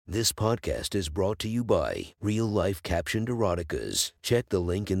This podcast is brought to you by Real Life Captioned Eroticas. Check the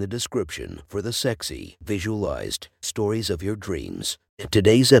link in the description for the sexy, visualized stories of your dreams.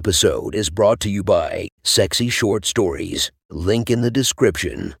 Today's episode is brought to you by Sexy Short Stories. Link in the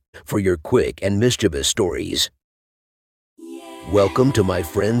description for your quick and mischievous stories. Welcome to my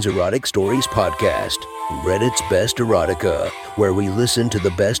friend's Erotic Stories podcast, Reddit's Best Erotica, where we listen to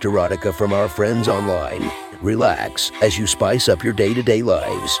the best erotica from our friends online. Relax as you spice up your day-to-day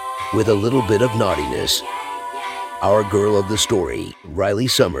lives with a little bit of naughtiness. Our girl of the story, Riley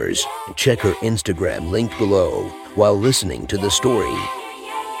Summers. Check her Instagram linked below while listening to the story.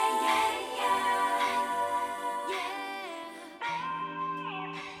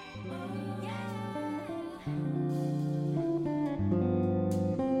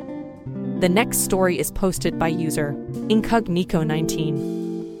 The next story is posted by user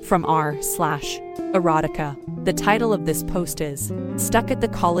Incognito19 from r/erotica. The title of this post is Stuck at the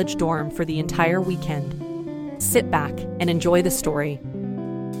College Dorm for the Entire Weekend. Sit back and enjoy the story.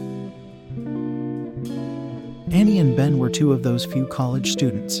 Annie and Ben were two of those few college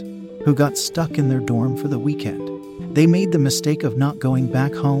students who got stuck in their dorm for the weekend. They made the mistake of not going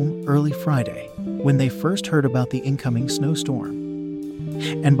back home early Friday when they first heard about the incoming snowstorm.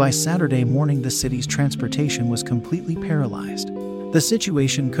 And by Saturday morning, the city's transportation was completely paralyzed. The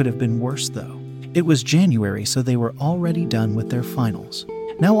situation could have been worse, though. It was January, so they were already done with their finals.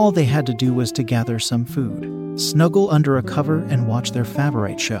 Now all they had to do was to gather some food, snuggle under a cover, and watch their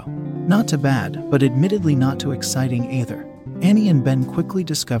favorite show. Not too bad, but admittedly not too exciting either. Annie and Ben quickly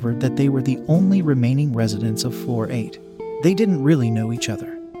discovered that they were the only remaining residents of Floor 8. They didn't really know each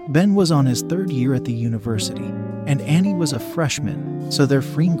other. Ben was on his third year at the university, and Annie was a freshman, so their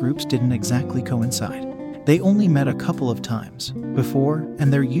friend groups didn't exactly coincide. They only met a couple of times before,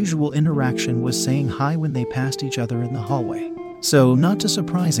 and their usual interaction was saying hi when they passed each other in the hallway. So, not too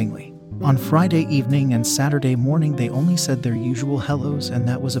surprisingly, on Friday evening and Saturday morning they only said their usual hellos, and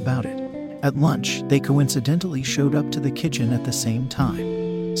that was about it. At lunch, they coincidentally showed up to the kitchen at the same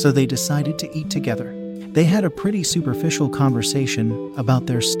time, so they decided to eat together. They had a pretty superficial conversation about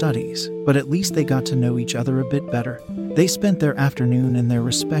their studies, but at least they got to know each other a bit better. They spent their afternoon in their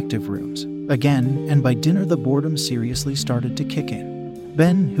respective rooms again, and by dinner the boredom seriously started to kick in.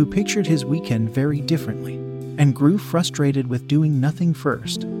 Ben, who pictured his weekend very differently and grew frustrated with doing nothing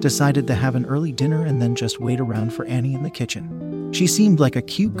first, decided to have an early dinner and then just wait around for Annie in the kitchen. She seemed like a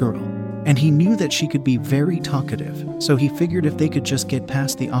cute girl, and he knew that she could be very talkative, so he figured if they could just get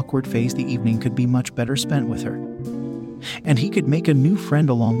past the awkward phase, the evening could be much better spent with her. And he could make a new friend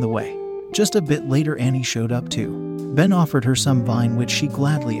along the way. Just a bit later, Annie showed up too. Ben offered her some wine, which she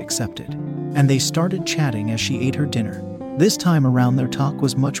gladly accepted, and they started chatting as she ate her dinner. This time around their talk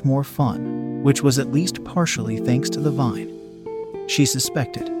was much more fun, which was at least partially thanks to the wine, she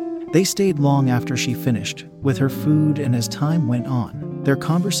suspected. They stayed long after she finished with her food, and as time went on, their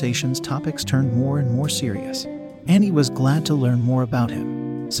conversation's topics turned more and more serious. Annie was glad to learn more about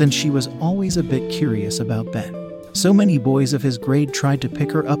him, since she was always a bit curious about Ben. So many boys of his grade tried to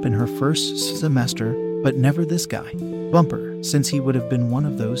pick her up in her first semester, but never this guy. Bumper, since he would have been one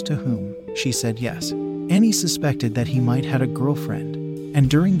of those to whom she said yes. Annie suspected that he might had a girlfriend, and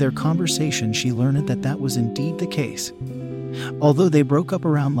during their conversation she learned that that was indeed the case. Although they broke up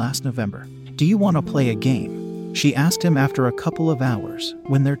around last November. "Do you want to play a game?" she asked him after a couple of hours,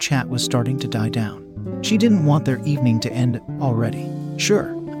 when their chat was starting to die down. She didn't want their evening to end already.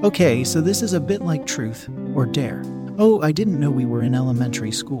 "Sure. Okay, so this is a bit like Truth or Dare." "Oh, I didn't know we were in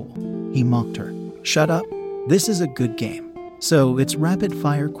elementary school," he mocked her. "Shut up. This is a good game. So it's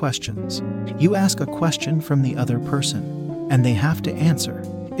rapid-fire questions. You ask a question from the other person, and they have to answer.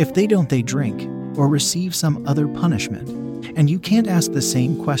 If they don't, they drink or receive some other punishment, and you can't ask the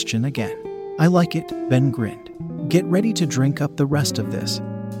same question again." "I like it," Ben grinned. "Get ready to drink up the rest of this."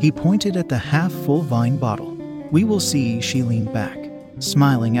 He pointed at the half-full wine bottle. "We will see," she leaned back,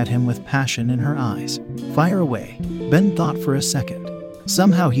 smiling at him with passion in her eyes. "Fire away." Ben thought for a second.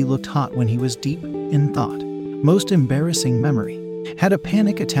 Somehow he looked hot when he was deep in thought. "Most embarrassing memory. Had a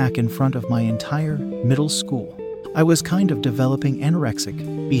panic attack in front of my entire middle school. I was kind of developing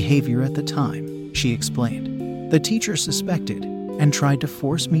anorexic behavior at the time," she explained. "The teacher suspected and tried to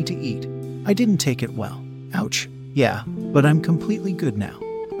force me to eat. I didn't take it well. Ouch. Yeah, but I'm completely good now.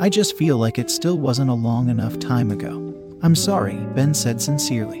 I just feel like it still wasn't a long enough time ago." "I'm sorry," Ben said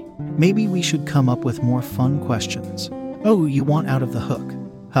sincerely. "Maybe we should come up with more fun questions." "Oh, you want out of the hook?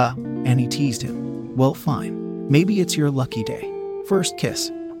 Huh?" Annie teased him. "Well, fine. Maybe it's your lucky day. First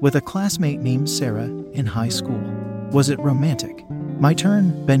kiss with a classmate named Sarah in high school. Was it romantic?" "My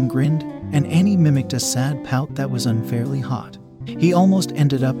turn," Ben grinned, and Annie mimicked a sad pout that was unfairly hot. He almost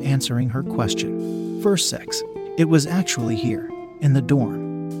ended up answering her question. First sex. It was actually here, in the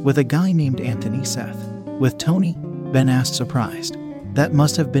dorm, with a guy named Anthony Seth. With Tony? Ben asked, surprised. That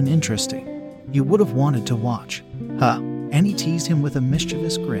must have been interesting. You would have wanted to watch. Huh? Annie teased him with a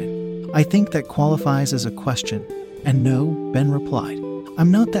mischievous grin. I think that qualifies as a question. And no, Ben replied.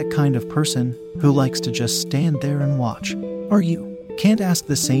 I'm not that kind of person who likes to just stand there and watch. Are you? Can't ask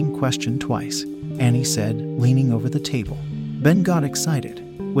the same question twice, Annie said, leaning over the table. Ben got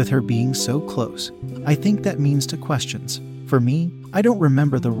excited, with her being so close. I think that means to questions. For me, I don't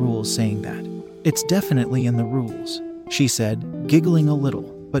remember the rules saying that. It's definitely in the rules, she said, giggling a little,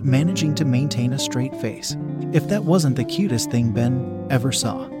 but managing to maintain a straight face. If that wasn't the cutest thing Ben ever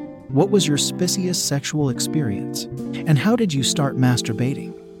saw. What was your spiciest sexual experience? And how did you start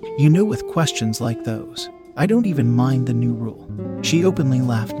masturbating? You know, with questions like those, I don't even mind the new rule. She openly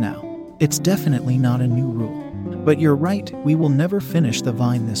laughed now. It's definitely not a new rule. But you're right, we will never finish the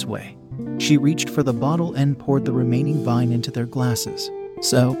vine this way. She reached for the bottle and poured the remaining vine into their glasses.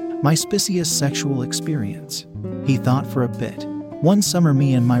 So, my spiciest sexual experience. He thought for a bit. One summer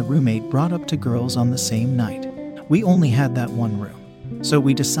me and my roommate brought up 2 girls on the same night. We only had that one room. So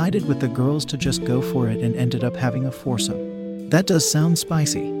we decided with the girls to just go for it and ended up having a foursome. That does sound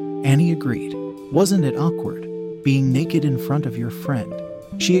spicy, Annie agreed. Wasn't it awkward, being naked in front of your friend?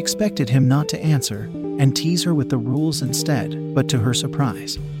 She expected him not to answer and tease her with the rules instead, but to her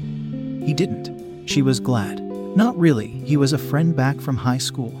surprise, he didn't. She was glad. Not really, he was a friend back from high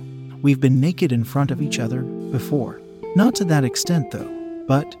school. We've been naked in front of each other before. Not to that extent though,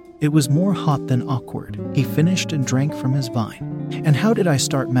 but it was more hot than awkward. He finished and drank from his vine. And how did I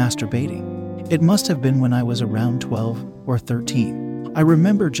start masturbating? It must have been when I was around 12 or 13. I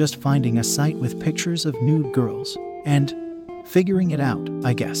remember just finding a site with pictures of nude girls and figuring it out,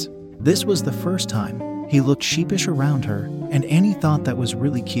 I guess. This was the first time. He looked sheepish around her, and Annie thought that was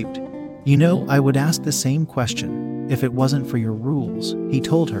really cute. You know, I would ask the same question if it wasn't for your rules, he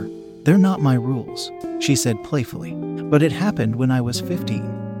told her. They're not my rules, she said playfully. But it happened when I was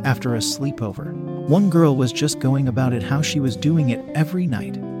 15, after a sleepover. One girl was just going about it how she was doing it every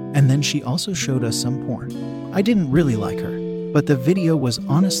night, and then she also showed us some porn. I didn't really like her, but the video was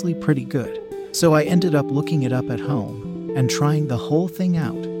honestly pretty good. So I ended up looking it up at home and trying the whole thing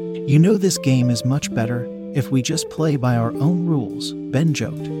out. You know, this game is much better if we just play by our own rules, Ben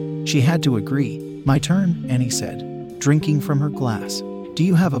joked. She had to agree. My turn, Annie said, drinking from her glass. Do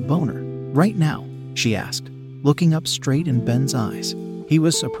you have a boner? Right now, she asked, looking up straight in Ben's eyes. He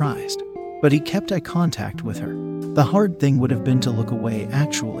was surprised, but he kept eye contact with her. The hard thing would have been to look away,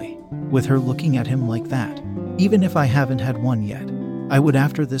 actually, with her looking at him like that. Even if I haven't had one yet, I would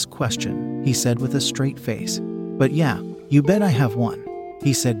after this question, he said with a straight face. But yeah, you bet I have one,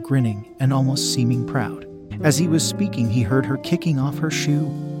 he said, grinning and almost seeming proud. As he was speaking, he heard her kicking off her shoe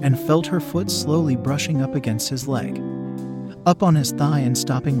and felt her foot slowly brushing up against his leg, up on his thigh and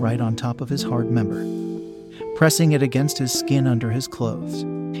stopping right on top of his hard member, pressing it against his skin under his clothes.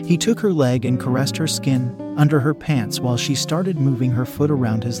 He took her leg and caressed her skin under her pants while she started moving her foot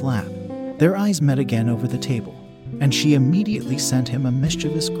around his lap. Their eyes met again over the table, and she immediately sent him a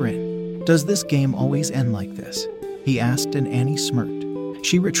mischievous grin. Does this game always end like this? He asked, and Annie smirked.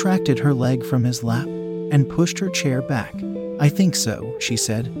 She retracted her leg from his lap and pushed her chair back. I think so, she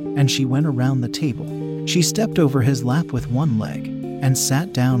said, and she went around the table. She stepped over his lap with one leg and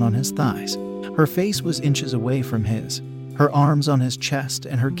sat down on his thighs. Her face was inches away from his, her arms on his chest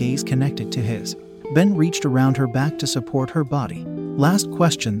and her gaze connected to his. Ben reached around her back to support her body. Last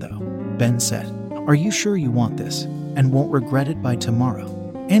question though, Ben said. Are you sure you want this and won't regret it by tomorrow?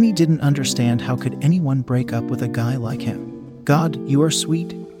 Annie didn't understand how could anyone break up with a guy like him. God, you are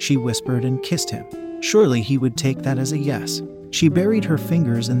sweet, she whispered and kissed him. Surely he would take that as a yes. She buried her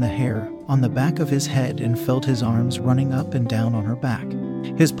fingers in the hair on the back of his head and felt his arms running up and down on her back.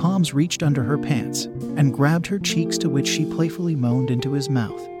 His palms reached under her pants and grabbed her cheeks, to which she playfully moaned into his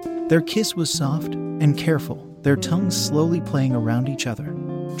mouth. Their kiss was soft and careful, their tongues slowly playing around each other,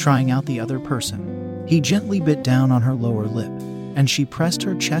 trying out the other person. He gently bit down on her lower lip, and she pressed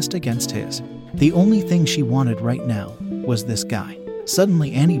her chest against his. The only thing she wanted right now was this guy.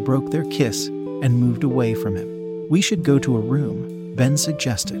 Suddenly Annie broke their kiss and moved away from him. We should go to a room, Ben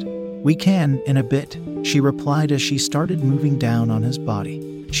suggested. We can, in a bit, she replied as she started moving down on his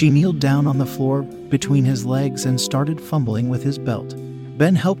body. She kneeled down on the floor between his legs and started fumbling with his belt.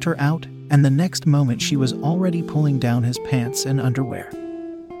 Ben helped her out, and the next moment she was already pulling down his pants and underwear,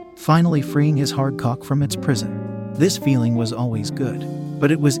 finally freeing his hard cock from its prison. This feeling was always good,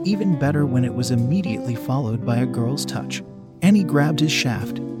 but it was even better when it was immediately followed by a girl's touch. Annie grabbed his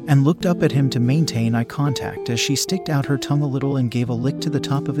shaft and looked up at him to maintain eye contact as she sticked out her tongue a little and gave a lick to the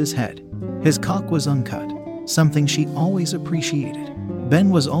top of his head. His cock was uncut, something she always appreciated. Ben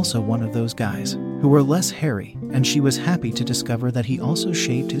was also one of those guys who were less hairy, and she was happy to discover that he also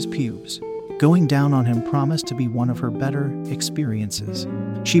shaved his pubes. Going down on him promised to be one of her better experiences.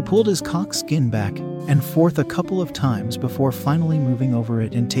 She pulled his cock skin back and forth a couple of times before finally moving over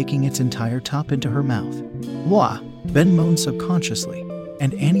it and taking its entire top into her mouth. "Wah!" Ben moaned subconsciously,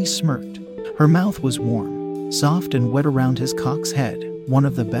 and Annie smirked. Her mouth was warm, soft and wet around his cock's head, one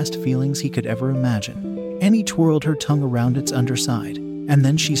of the best feelings he could ever imagine. Annie twirled her tongue around its underside, and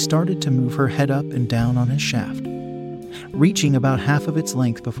then she started to move her head up and down on his shaft, reaching about half of its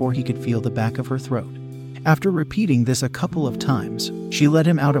length before he could feel the back of her throat. After repeating this a couple of times, she let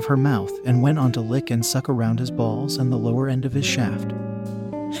him out of her mouth and went on to lick and suck around his balls and the lower end of his shaft.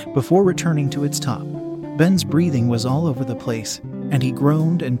 Before returning to its top, Ben's breathing was all over the place, and he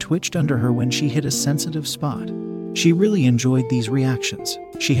groaned and twitched under her when she hit a sensitive spot. She really enjoyed these reactions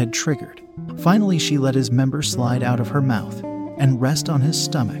she had triggered. Finally, she let his member slide out of her mouth and rest on his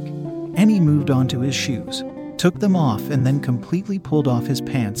stomach. Annie moved on to his shoes, took them off, and then completely pulled off his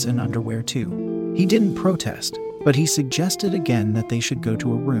pants and underwear too. He didn't protest, but he suggested again that they should go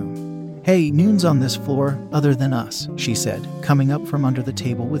to a room. "Hey, noon's on this floor, other than us," she said, coming up from under the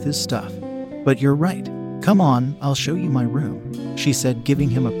table with his stuff. "But you're right. Come on, I'll show you my room," she said, giving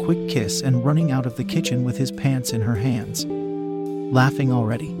him a quick kiss and running out of the kitchen with his pants in her hands. Laughing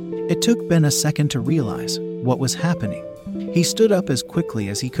already. It took Ben a second to realize what was happening. He stood up as quickly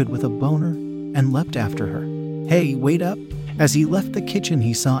as he could with a boner and leapt after her. "Hey, wait up!" As he left the kitchen,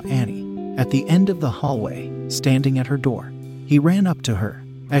 he saw Annie at the end of the hallway, standing at her door. He ran up to her,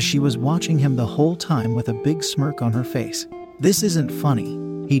 as she was watching him the whole time with a big smirk on her face. "This isn't funny,"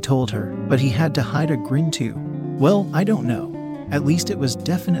 he told her, but he had to hide a grin too. "Well, I don't know. At least it was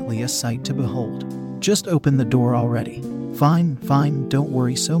definitely a sight to behold. Just open the door already." Fine, don't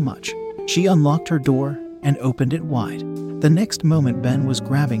worry so much." She unlocked her door and opened it wide. The next moment, Ben was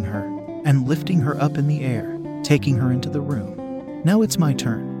grabbing her and lifting her up in the air, taking her into the room. "Now it's my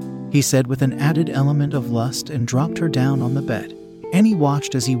turn," he said with an added element of lust, and dropped her down on the bed. Annie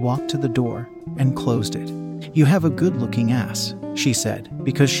watched as he walked to the door and closed it. "You have a good-looking ass," she said,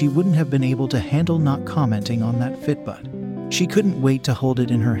 because she wouldn't have been able to handle not commenting on that fit butt. She couldn't wait to hold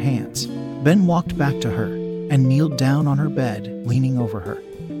it in her hands. Ben walked back to her and kneeled down on her bed, leaning over her.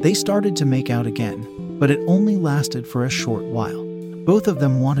 They started to make out again, but it only lasted for a short while. Both of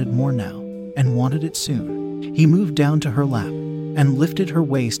them wanted more now, and wanted it soon. He moved down to her lap and lifted her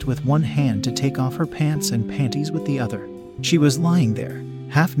waist with one hand to take off her pants and panties with the other. She was lying there,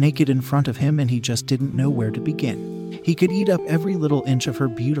 half naked in front of him, and he just didn't know where to begin. He could eat up every little inch of her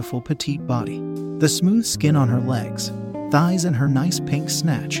beautiful petite body, the smooth skin on her legs, thighs, and her nice pink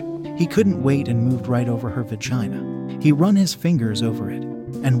snatch. He couldn't wait and moved right over her vagina. He ran his fingers over it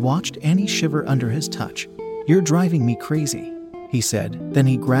and watched Annie shiver under his touch. "You're driving me crazy," he said. Then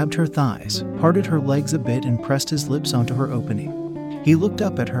he grabbed her thighs, parted her legs a bit, and pressed his lips onto her opening. He looked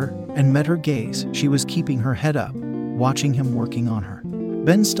up at her and met her gaze. She was keeping her head up, watching him working on her.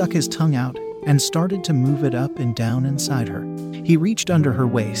 Ben stuck his tongue out and started to move it up and down inside her. He reached under her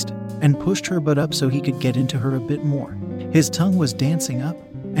waist and pushed her butt up so he could get into her a bit more. His tongue was dancing up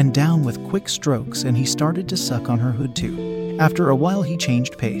and down with quick strokes, and he started to suck on her hood too. After a while, he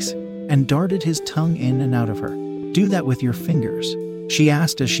changed pace and darted his tongue in and out of her. "Do that with your fingers," she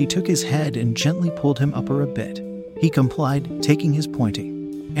asked as she took his head and gently pulled him up her a bit. He complied, taking his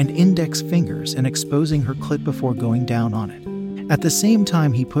pointing and index fingers and exposing her clit before going down on it. At the same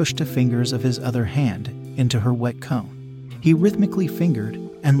time, he pushed the fingers of his other hand into her wet cone. He rhythmically fingered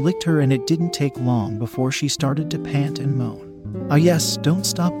and licked her, and it didn't take long before she started to pant and moan. "Ah yes, don't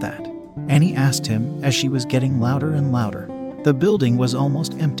stop that," Annie asked him as she was getting louder and louder. The building was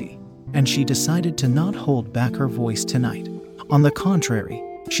almost empty, and she decided to not hold back her voice tonight. On the contrary,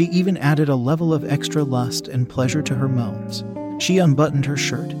 she even added a level of extra lust and pleasure to her moans. She unbuttoned her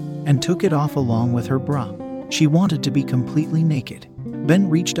shirt and took it off along with her bra. She wanted to be completely naked. Ben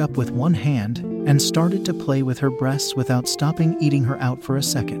reached up with one hand and started to play with her breasts without stopping, eating her out for a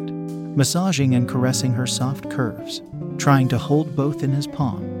second, massaging and caressing her soft curves, trying to hold both in his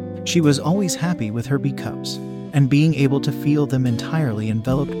palm. She was always happy with her B-cups, and being able to feel them entirely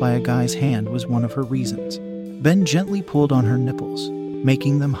enveloped by a guy's hand was one of her reasons. Ben gently pulled on her nipples,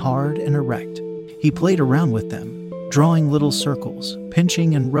 making them hard and erect. He played around with them, drawing little circles,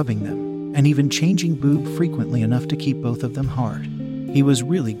 pinching and rubbing them, and even changing boob frequently enough to keep both of them hard. He was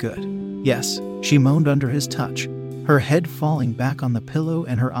really good. "Yes," she moaned under his touch, her head falling back on the pillow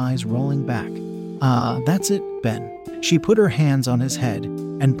and her eyes rolling back. "Ah, that's it, Ben." She put her hands on his head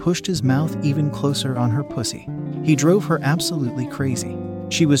and pushed his mouth even closer on her pussy. He drove her absolutely crazy.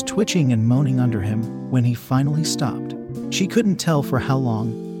 She was twitching and moaning under him when he finally stopped. She couldn't tell for how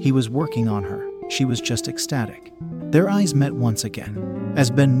long he was working on her. She was just ecstatic. Their eyes met once again, as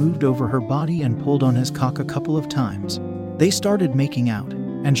Ben moved over her body and pulled on his cock a couple of times. They started making out,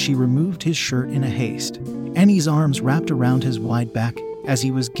 and she removed his shirt in a haste. Annie's arms wrapped around his wide back as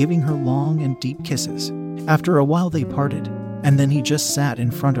he was giving her long and deep kisses. After a while they parted, and then he just sat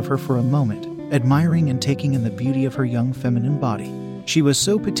in front of her for a moment, admiring and taking in the beauty of her young feminine body. She was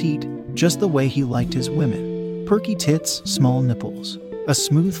so petite, just the way he liked his women. Perky tits, small nipples, a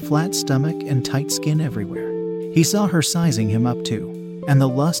smooth flat stomach and tight skin everywhere. He saw her sizing him up too, and the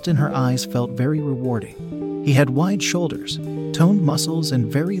lust in her eyes felt very rewarding. He had wide shoulders, toned muscles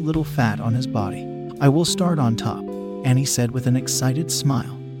and very little fat on his body. "I will start on top," Annie said with an excited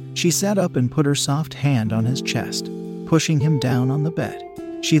smile. She sat up and put her soft hand on his chest, pushing him down on the bed.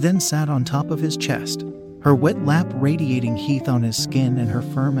 She then sat on top of his chest, her wet lap radiating heat on his skin and her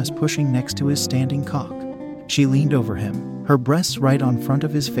firm ass pushing next to his standing cock. She leaned over him, her breasts right on front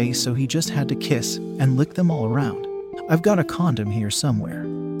of his face, so he just had to kiss and lick them all around. "I've got a condom here somewhere,"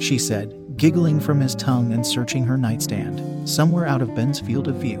 she said, giggling from his tongue and searching her nightstand, somewhere out of Ben's field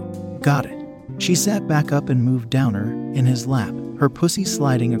of view. "Got it." She sat back up and moved down her in his lap, her pussy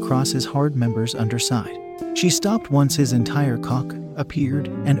sliding across his hard member's underside. She stopped once his entire cock appeared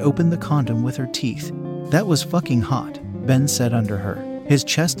and opened the condom with her teeth. "That was fucking hot," Ben said under her, his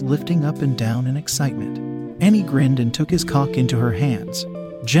chest lifting up and down in excitement. Annie grinned and took his cock into her hands,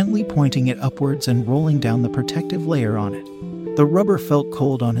 gently pointing it upwards and rolling down the protective layer on it. The rubber felt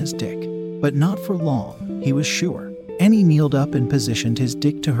cold on his dick, but not for long, he was sure. Annie kneeled up and positioned his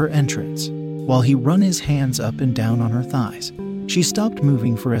dick to her entrance, while he run his hands up and down on her thighs. She stopped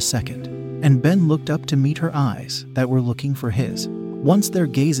moving for a second, and Ben looked up to meet her eyes that were looking for his. Once their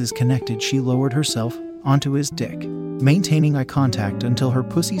gazes connected, she lowered herself onto his dick, maintaining eye contact until her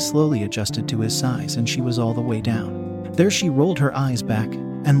pussy slowly adjusted to his size and she was all the way down. There she rolled her eyes back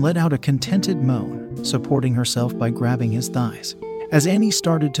and let out a contented moan, supporting herself by grabbing his thighs. As Annie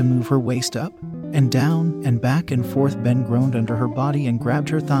started to move her waist up and down and back and forth, Ben groaned under her body and grabbed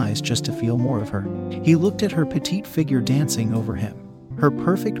her thighs just to feel more of her. He looked at her petite figure dancing over him, her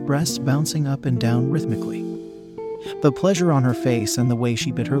perfect breasts bouncing up and down rhythmically, the pleasure on her face and the way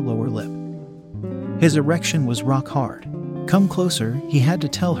she bit her lower lip. His erection was rock hard. "Come closer," he had to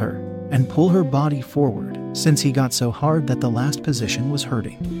tell her, and pull her body forward, since he got so hard that the last position was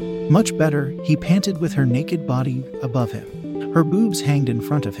hurting. "Much better," he panted with her naked body above him. Her boobs hanged in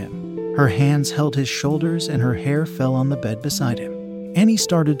front of him. Her hands held his shoulders and her hair fell on the bed beside him. Annie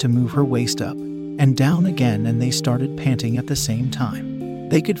started to move her waist up and down again, and they started panting at the same time.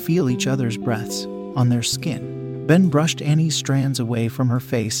 They could feel each other's breaths on their skin. Ben brushed Annie's strands away from her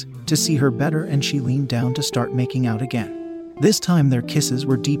face to see her better, and she leaned down to start making out again. This time their kisses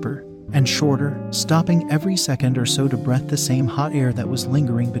were deeper and shorter, stopping every second or so to breath the same hot air that was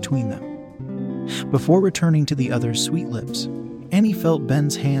lingering between them. Before returning to the other's sweet lips, Annie felt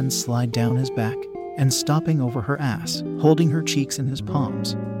Ben's hands slide down his back and stopping over her ass, holding her cheeks in his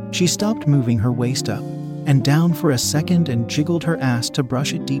palms. She stopped moving her waist up and down for a second and jiggled her ass to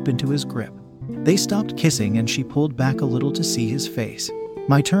brush it deep into his grip. They stopped kissing and she pulled back a little to see his face.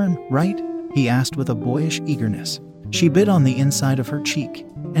 "My turn, right?" he asked with a boyish eagerness. She bit on the inside of her cheek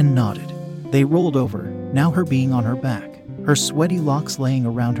and nodded. They rolled over, now her being on her back, her sweaty locks laying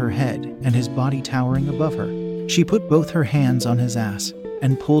around her head and his body towering above her. She put both her hands on his ass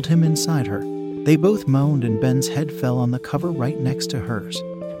and pulled him inside her. They both moaned and Ben's head fell on the cover right next to hers.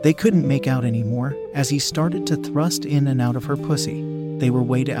 They couldn't make out anymore as he started to thrust in and out of her pussy. They were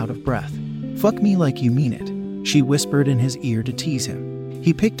way out of breath. "Fuck me like you mean it," she whispered in his ear to tease him.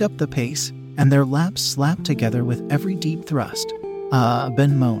 He picked up the pace, and their laps slapped together with every deep thrust.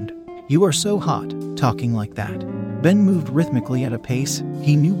 Ben moaned. "You are so hot, talking like that." Ben moved rhythmically at a pace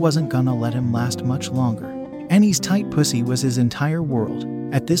he knew wasn't gonna let him last much longer. Annie's tight pussy was his entire world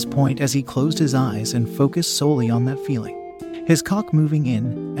at this point as he closed his eyes and focused solely on that feeling. His cock moving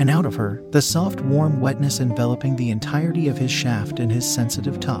in and out of her, the soft warm wetness enveloping the entirety of his shaft and his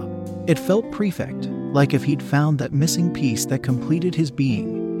sensitive top. It felt perfect, like if he'd found that missing piece that completed his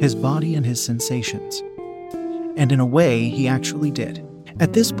being, his body and his sensations. And in a way, he actually did.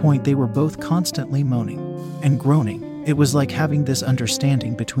 At this point they were both constantly moaning and groaning. It was like having this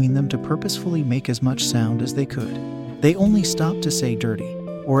understanding between them to purposefully make as much sound as they could. They only stopped to say dirty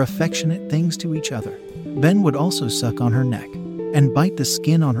or affectionate things to each other. Ben would also suck on her neck and bite the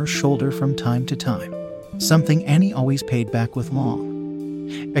skin on her shoulder from time to time, something Annie always paid back with long,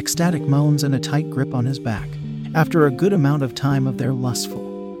 ecstatic moans and a tight grip on his back. After a good amount of time of their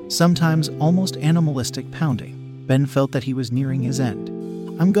lustful sometimes almost animalistic pounding. Ben felt that he was nearing his end.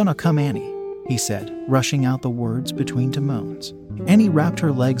 "I'm gonna come, Annie," he said, rushing out the words between two moans. Annie wrapped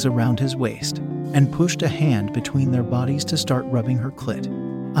her legs around his waist and pushed a hand between their bodies to start rubbing her clit.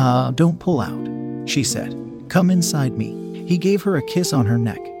 Don't pull out," she said. "Come inside me." He gave her a kiss on her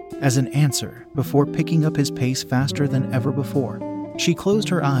neck as an answer before picking up his pace faster than ever before. She closed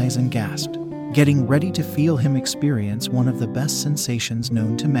her eyes and gasped, getting ready to feel him experience one of the best sensations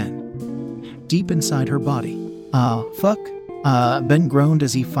known to men. Deep inside her body. Fuck. Ben groaned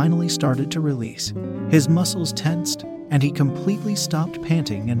as he finally started to release. His muscles tensed, and he completely stopped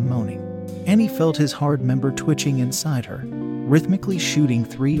panting and moaning. Annie felt his hard member twitching inside her, rhythmically shooting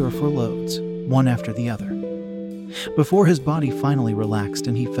 3 or 4 loads, one after the other. Before his body finally relaxed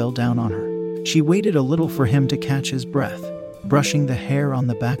and he fell down on her, she waited a little for him to catch his breath, brushing the hair on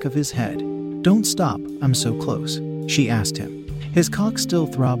the back of his head. "Don't stop, I'm so close," she asked him. His cock still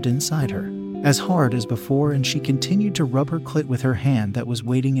throbbed inside her, as hard as before, and she continued to rub her clit with her hand that was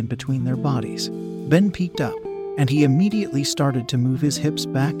waiting in between their bodies. Ben peeked up, and he immediately started to move his hips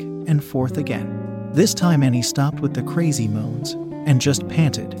back and forth again. This time Annie stopped with the crazy moans and just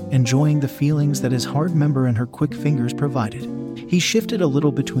panted, enjoying the feelings that his hard member and her quick fingers provided. He shifted a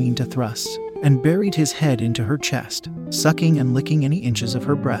little between two thrusts and buried his head into her chest, sucking and licking any inches of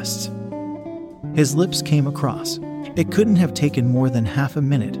her breasts. His lips came across. It couldn't have taken more than half a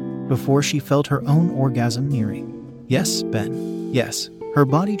minute before she felt her own orgasm nearing. "Yes, Ben, yes." Her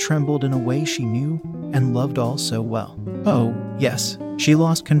body trembled in a way she knew and loved all so well. "Oh, yes." She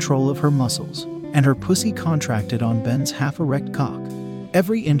lost control of her muscles, and her pussy contracted on Ben's half-erect cock.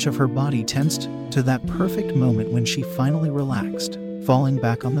 Every inch of her body tensed to that perfect moment when she finally relaxed, falling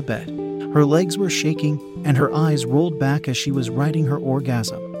back on the bed. Her legs were shaking, and her eyes rolled back as she was riding her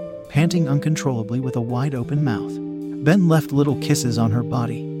orgasm, panting uncontrollably with a wide-open mouth. Ben left little kisses on her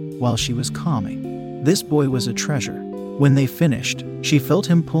body while she was calming. This boy was a treasure. When they finished, she felt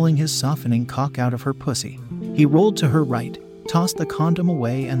him pulling his softening cock out of her pussy. He rolled to her right, tossed the condom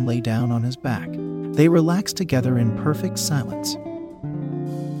away, and lay down on his back. They relaxed together in perfect silence.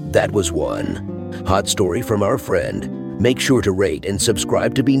 That was one hot story from our friend. Make sure to rate and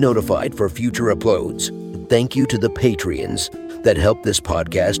subscribe to be notified for future uploads. Thank you to the Patreons that help this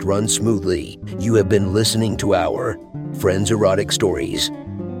podcast run smoothly. You have been listening to our Friends Erotic Stories.